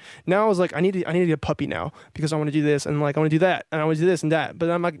was like, now I was like, I need to get a puppy now because I want to do this and like I want to do that and I want to do this and that. But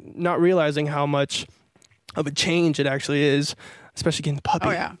I'm like not realizing how much of a change it actually is, especially getting the puppy.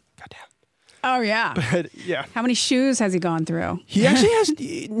 Oh, yeah. Goddamn. Oh, yeah. But yeah, How many shoes has he gone through? he actually has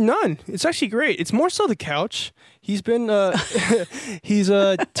none. It's actually great. It's more so the couch. He's been tore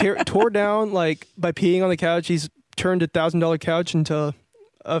down like by peeing on the couch. He's turned $1,000 couch into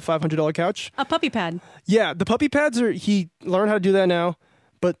a $500 couch. A puppy pad. Yeah, the puppy pads he learned how to do that now.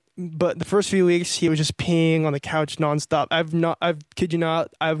 But the first few weeks he was just peeing on the couch nonstop. I've kid you not,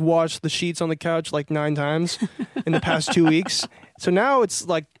 I've washed the sheets on the couch like 9 times in the past 2 weeks. So now it's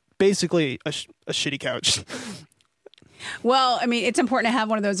like basically a shitty couch. Well, I mean, it's important to have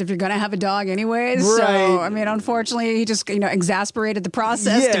one of those if you're going to have a dog anyways. Right. So, I mean, unfortunately, he just, exasperated the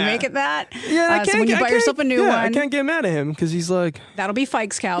process to Yeah. make it that. Yeah, so when you buy yourself a new one, I can't get mad at him because he's like, that'll be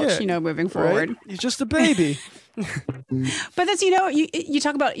Fike's couch, Yeah. moving forward. right? He's just a baby. But that's, you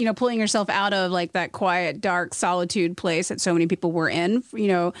talk about, pulling yourself out of like that quiet, dark solitude place that so many people were in,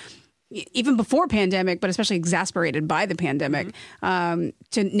 even before pandemic, but especially exasperated by the pandemic,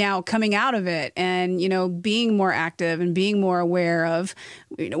 to now coming out of it and, being more active and being more aware of,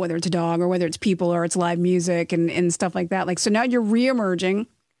 whether it's a dog or whether it's people or it's live music and stuff like that. Like, so now you're reemerging.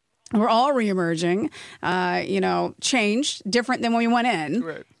 We're all reemerging, changed, different than when we went in.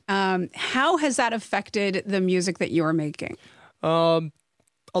 Right. How has that affected the music that you're making? A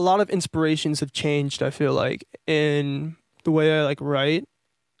lot of inspirations have changed, I feel like, in the way I like write.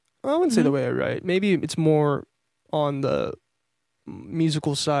 I wouldn't say the way I write. Maybe it's more on the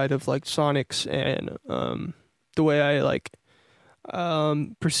musical side of like sonics and the way I like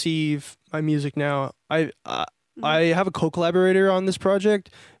perceive my music now. I have a co-collaborator on this project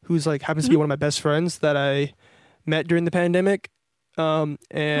who's like happens to be one of my best friends that I met during the pandemic.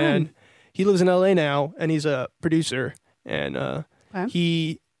 And he lives in LA now and he's a producer and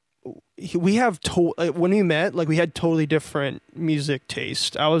we have when we met, like we had totally different music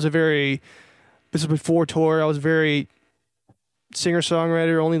taste. This was before tour. I was very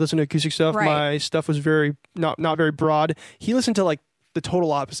singer-songwriter, only listened to acoustic stuff. Right. My stuff was very not very broad. He listened to like the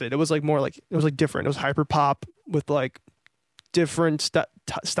total opposite. It was like more like it was like different. It was hyper pop with like different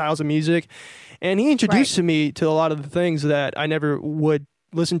styles of music, and he introduced to me to a lot of the things that I never would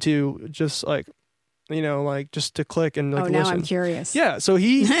listen to. Just like like just to click and like now listen. I'm curious. Yeah, so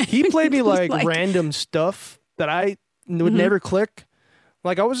he played me like, Like- random stuff that I would never click.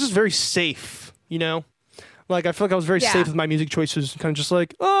 Like I was just very safe, Like I feel like I was very safe with my music choices, kind of just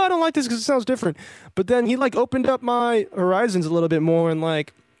like, oh, I don't like this because it sounds different. But then he like opened up my horizons a little bit more and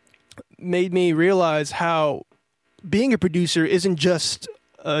like made me realize how being a producer isn't just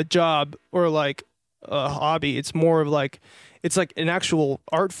a job or like a hobby. It's more of like it's like an actual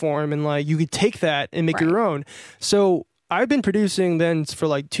art form, and like you could take that and make your own. So I've been producing then for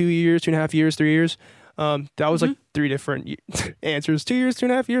like 2 years, 2.5 years, 3 years. That was like 3 different answers: 2 years,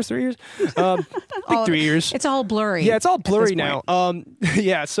 2.5 years, 3 years. I think 3 years. It's all blurry. Yeah, it's all blurry at this now.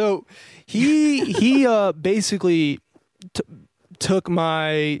 Yeah. So he basically took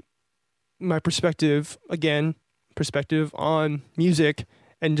my perspective on music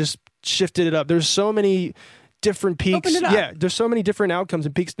and just shifted it up. There's so many different peaks. Opened it up. Yeah, there's so many different outcomes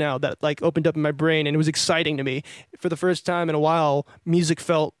and peaks now that like opened up in my brain, and it was exciting to me. For the first time in a while, music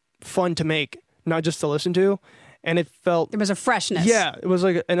felt fun to make, not just to listen to, and it felt There was a freshness. yeah, it was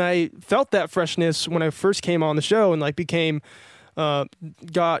like, and I felt that freshness when I first came on the show and like became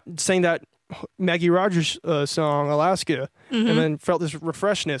sang that Maggie Rogers song Alaska, and then felt this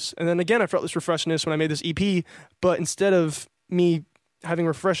refreshness, and then again I felt this refreshness when I made this EP. But instead of me having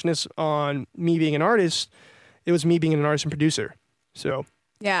refreshness on me being an artist, it was me being an artist and producer. So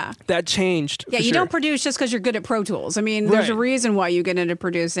Yeah. that changed. Yeah, for you sure. don't produce just because you're good at Pro Tools. I mean, there's a Right. reason why you get into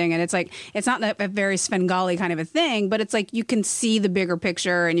producing, and it's like it's not a very Svengali kind of a thing, but it's like you can see the bigger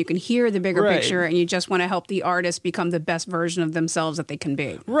picture and you can hear the bigger Right. picture, and you just want to help the artist become the best version of themselves that they can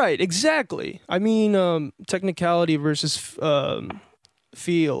be. Right, exactly. I mean, technicality versus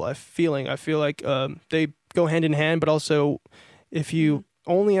feeling. I feel like they go hand in hand, but also if you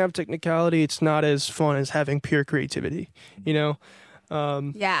only have technicality, it's not as fun as having pure creativity, you know?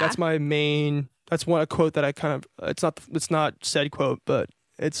 That's my main, that's a quote that I kind of, it's not said quote, but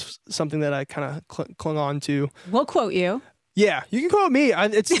it's something that I kind of clung on to. We'll quote you. Yeah, you can quote me.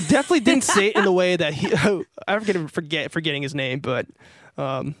 It's definitely didn't say it in the way that I'm forgetting his name, but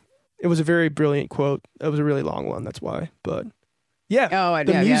it was a very brilliant quote. It was a really long one, that's why, but... Yeah. Oh,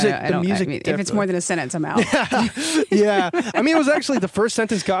 the music. If it's more than a sentence, I'm out. Yeah. I mean, it was actually the first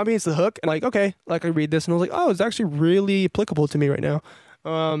sentence got me. It's the hook. And like, okay, like I read this and I was like, oh, it's actually really applicable to me right now.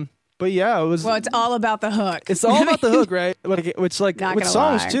 But yeah, it was. Well, it's all about the hook. It's all about the hook, right? Like, it's like with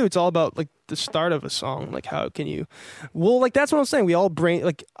songs too. It's all about like the start of a song. Like, how can you? Well, like that's what I'm saying.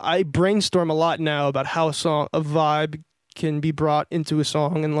 I brainstorm a lot now about how a vibe can be brought into a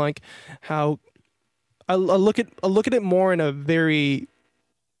song and like how. I look at it more in a very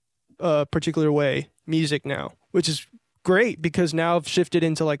particular way, music now, which is great because now I've shifted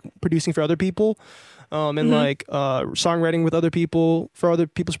into like producing for other people, and like songwriting with other people for other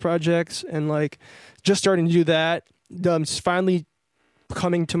people's projects, and like just starting to do that. Finally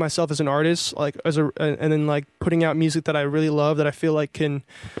coming to myself as an artist, like and then like putting out music that I really love, that I feel like can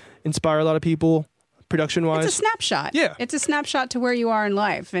inspire a lot of people. Production-wise, it's a snapshot. Yeah, it's a snapshot to where you are in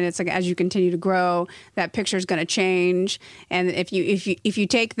life, and it's like as you continue to grow, that picture is going to change. And if you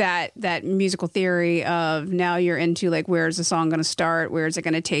take that musical theory of now you're into like where's the song going to start, where is it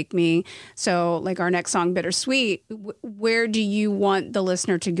going to take me? So like our next song, Bittersweet, where do you want the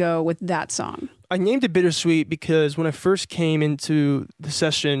listener to go with that song? I named it Bittersweet because when I first came into the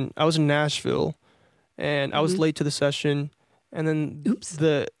session, I was in Nashville, and I was late to the session, and then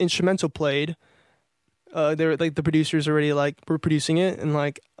the instrumental played. They were like the producers already like were producing it, and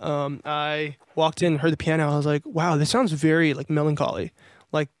like I walked in, heard the piano, I was like, wow, this sounds very like melancholy,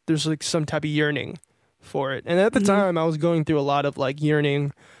 like there's like some type of yearning for it. And at the time I was going through a lot of like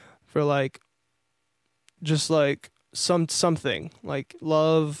yearning for like just like something like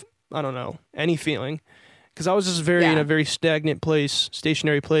love, I don't know, any feeling, because I was just in a very stagnant place,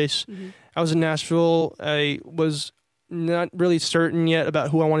 stationary place. I was in Nashville. I was not really certain yet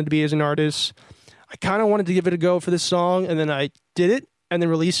about who I wanted to be as an artist. I kind of wanted to give it a go for this song, and then I did it, and then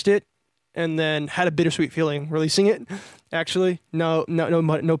released it, and then had a bittersweet feeling releasing it. Actually, no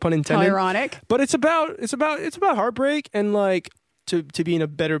pun intended. How ironic. But it's about heartbreak and like to be in a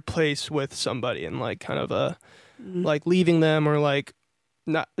better place with somebody, and like kind of like leaving them, or like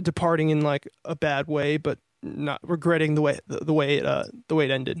not departing in like a bad way, but not regretting the way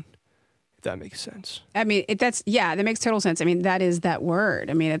it ended. If that makes sense. I mean, that makes total sense. I mean, that is that word.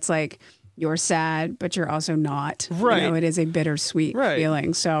 I mean, it's like. You're sad, but you're also not. Right. You know, it is a bittersweet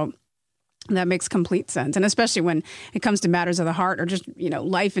feeling. So that makes complete sense. And especially when it comes to matters of the heart or just, you know,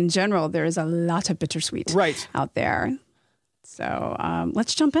 life in general, there is a lot of bittersweet out there. So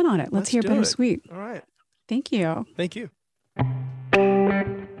let's jump in on it. Let's hear Bittersweet. All right. Thank you. Thank you.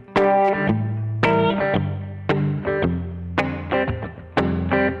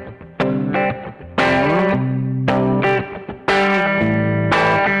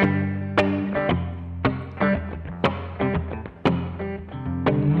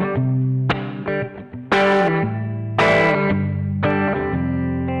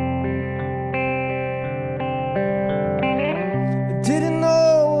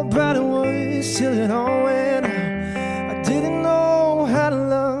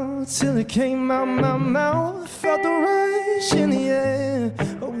 Came out my mouth, felt the rush in the air,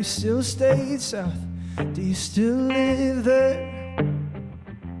 but we still stayed south. Do you still live there?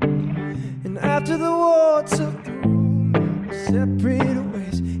 And after the war took the room, we separated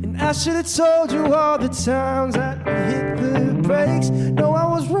ways. And I should have told you all the times I hit the brakes. No, I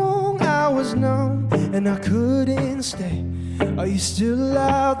was wrong, I was numb, and I couldn't stay. Are you still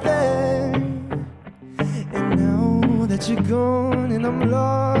out there? And now that you're gone and I'm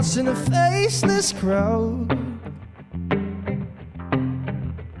lost in a faceless crowd,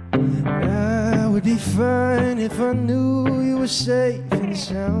 I would be fine if I knew you were safe and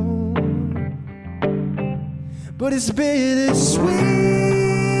sound. But it's bittersweet.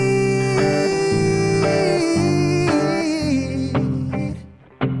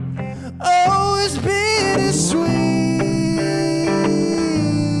 Oh, it's bittersweet.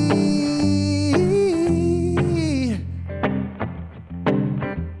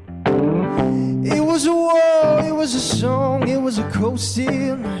 It was a song, it was a cold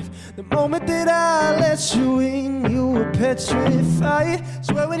steel knife. The moment that I let you in, you were petrified.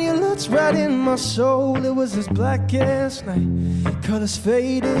 Swear when you looked right in my soul, it was this black ass night. Colors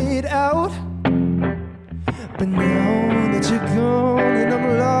faded out. But now that you're gone and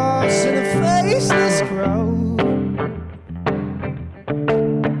I'm lost in a faceless crowd.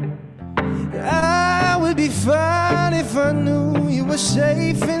 I would be fine if I knew you were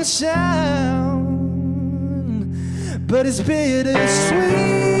safe and sound, but it's bittersweet.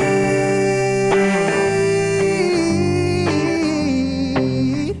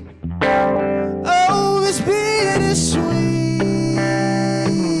 Oh, it's bittersweet.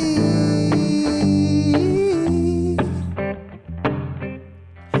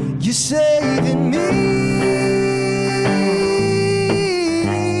 You're saving me.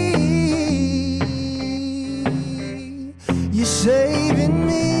 You're saving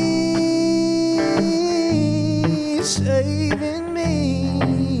me. You're saving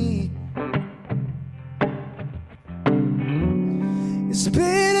me. It's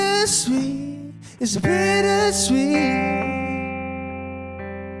bittersweet. It's bittersweet.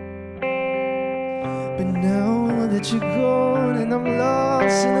 But now that you're gone and I'm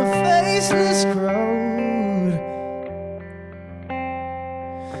lost in a faceless crowd,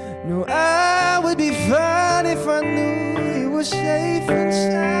 no, I would be fine if I knew you were safe and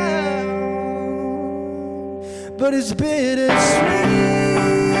sound, but it's bittersweet.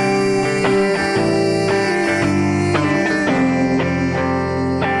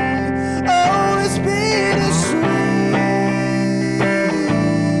 Oh, it's bittersweet.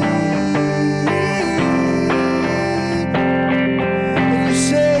 And you're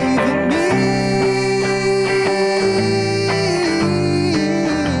saving me.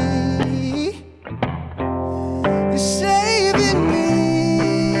 You're saving me.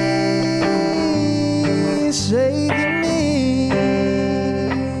 You're saving me.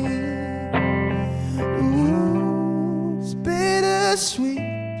 Ooh, it's bittersweet.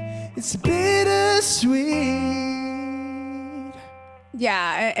 It's bittersweet.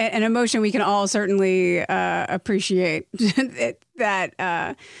 Yeah, an emotion we can all certainly appreciate.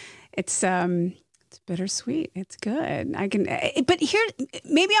 that it's bittersweet. It's good. I can, but here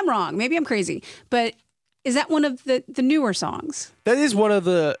maybe I'm wrong. Maybe I'm crazy. But is that one of the newer songs? That is one of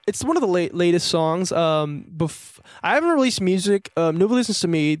the. It's one of the latest songs. I haven't released music. Nobody listens to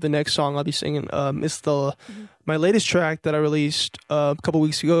me. The next song I'll be singing is my latest track that I released a couple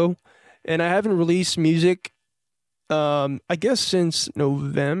weeks ago, and I haven't released music. I guess since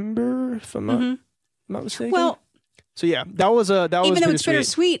November, if I'm not mistaken. Well, so yeah, that was even though it's bittersweet.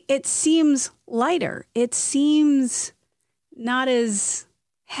 bittersweet, it seems lighter. It seems not as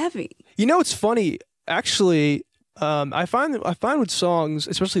heavy. You know, it's funny. Actually, I find with songs,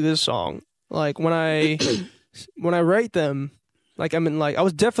 especially this song, like when I write them, like I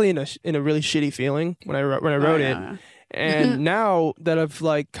was definitely in a really shitty feeling when I wrote it, and now that I've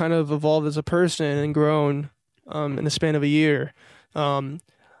like kind of evolved as a person and grown in the span of a year, I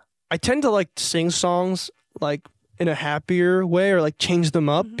tend to like sing songs like in a happier way or like change them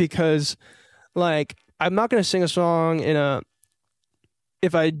up because like I'm not gonna sing a song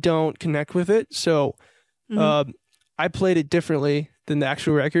if I don't connect with it. So I played it differently than the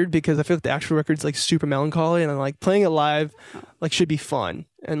actual record because I feel like the actual record's like super melancholy and I'm like playing it live like should be fun.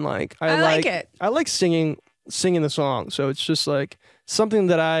 And like I like it. I like singing the song. So it's just like something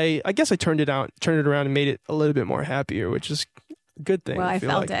that I guess I turned it around and made it a little bit more happier, which is a good thing. Well, I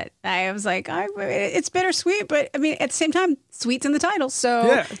felt like. it. I was like, it's bittersweet, but I mean, at the same time, sweet's in the title.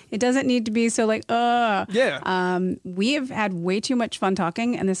 So it doesn't need to be so like, Yeah. We have had way too much fun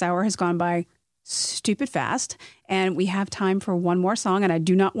talking, and this hour has gone by stupid fast. And we have time for one more song, and I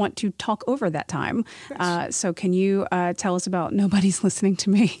do not want to talk over that time. So can you tell us about Nobody's Listening to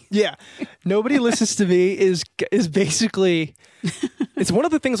Me? Yeah. Nobody Listens to Me is basically it's one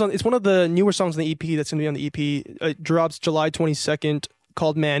of the newer songs on the EP that's going to be on the EP. It drops July 22nd,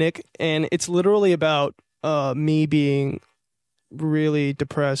 called Manic, and it's literally about me being really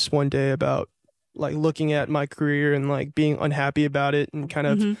depressed one day about like looking at my career and like being unhappy about it and kind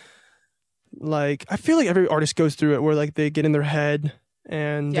of like I feel like every artist goes through it where like they get in their head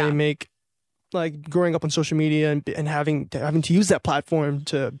and they make like growing up on social media and having to use that platform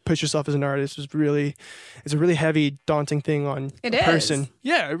to push yourself as an artist is it's a really heavy, daunting thing on a person.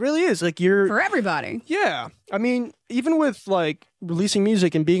 Yeah, it really is. Like for everybody. Yeah. I mean, even with like releasing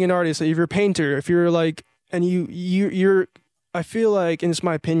music and being an artist, like, if you're a painter, if you're like and you're I feel like, and it's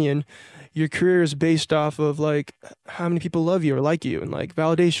my opinion, your career is based off of like how many people love you or like you and like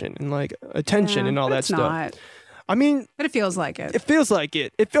validation and like attention and all that stuff. Not. I mean, but it feels like it. It feels like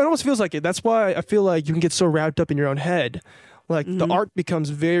it. It almost feels like it. That's why I feel like you can get so wrapped up in your own head. Like the art becomes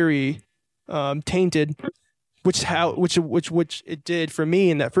very tainted, which it did for me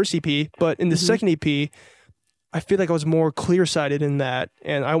in that first EP. But in the second EP, I feel like I was more clear-sighted in that,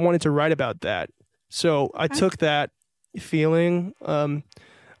 and I wanted to write about that. So I took that feeling.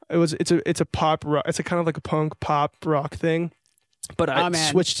 It's a pop rock. It's a kind of like a punk pop rock thing, but I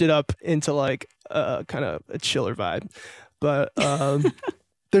switched it up into like kind of a chiller vibe. But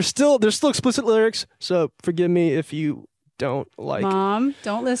there's still explicit lyrics, so forgive me if you don't like. Mom,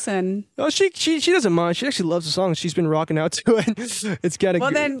 don't listen. Oh, she doesn't mind. She actually loves the song. She's been rocking out to it. It's got a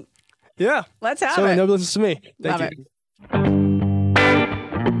well then. Yeah, let's have so it. Nobody listens to me. Thank Love you.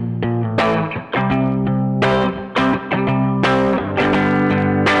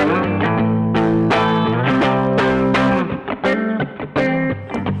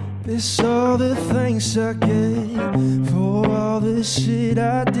 It's all the thanks I get for all the shit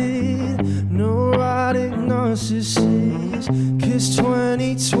I did. Neurotic narcissist, 'cause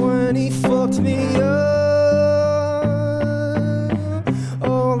 2020 fucked me up.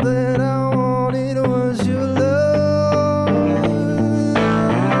 All that I wanted was your love,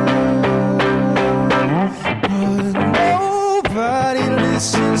 but nobody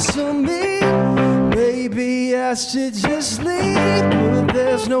listens to me. Maybe I should just leave, but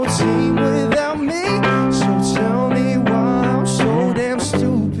there's no team without me. So tell me why I'm so damn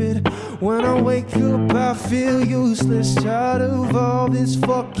stupid. When I wake up I feel useless, tired of all this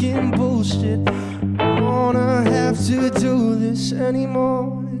fucking bullshit. Don't wanna have to do this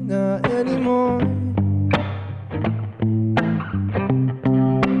anymore, not anymore.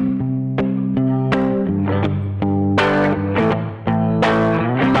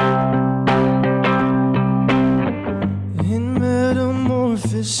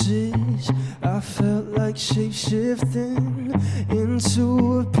 I felt like shape-shifting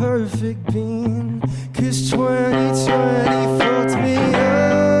into a perfect being, 'cause 2020 fucked me up.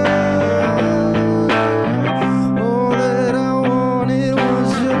 All that I wanted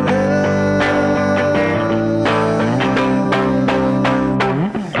was your love,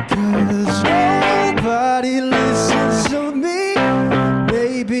 'cause nobody listens to me.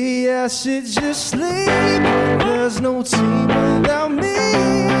 Maybe I should just leave, but there's no team without me.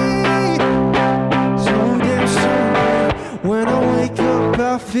 When I wake up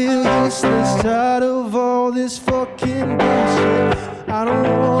I feel useless, tired of all this fucking bullshit. I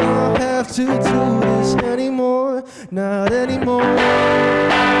don't wanna have to do this anymore, not anymore. Not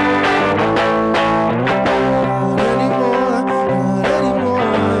anymore, not anymore.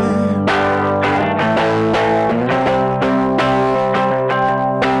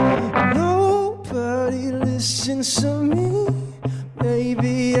 Nobody listens to me.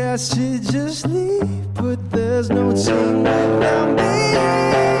 Maybe I should just leave, but there's no team without me.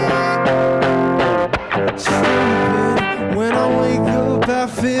 Stupid. When I wake up I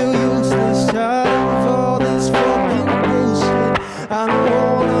feel useless, tired of all this fucking bullshit. I don't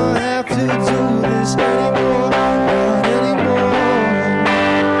wanna have to do this anymore, not anymore.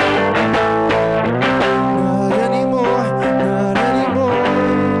 Not anymore, not anymore.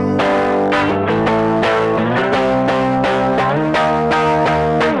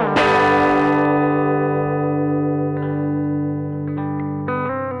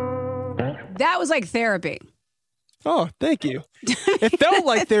 That was like therapy. Oh, thank you. It felt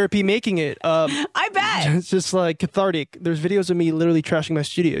like therapy making it. I bet. It's just like cathartic. There's videos of me literally trashing my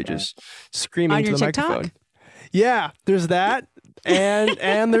studio, just screaming On into your the TikTok? microphone. Yeah, there's that,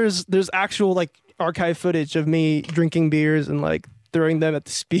 and there's actual like archive footage of me drinking beers and like throwing them at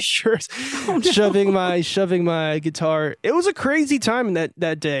the speakers, shoving my guitar. It was a crazy time in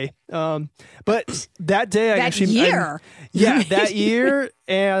that day. But that day, That year. That year,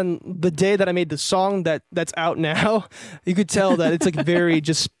 and the day that I made the song that's out now, you could tell that it's like very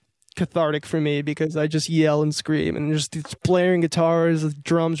just cathartic for me, because I just yell and scream, and just it's blaring guitars, the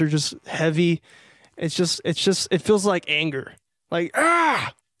drums are just heavy. It feels like anger, like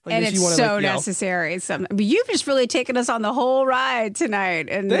ah. Like And makes it's you wanna, so like, yell. necessary. But you've just really taken us on the whole ride tonight,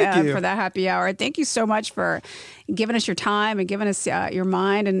 and Thank you. for that happy hour. Thank you so much for giving us your time and giving us your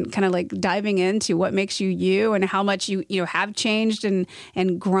mind, and kind of like diving into what makes you you, and how much you have changed and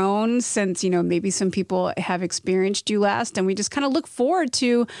grown since maybe some people have experienced you last. And we just kind of look forward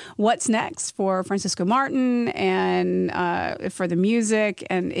to what's next for Francisco Martin and for the music.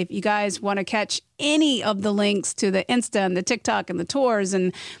 And if you guys want to catch any of the links to the Insta and the TikTok and the tours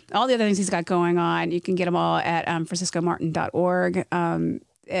and all the other things he's got going on, you can get them all at franciscomartin.org.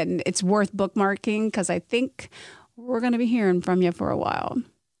 And it's worth bookmarking, because I think we're going to be hearing from you for a while.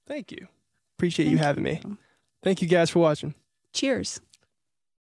 Thank you. Appreciate you having me. Thank you guys for watching. Cheers.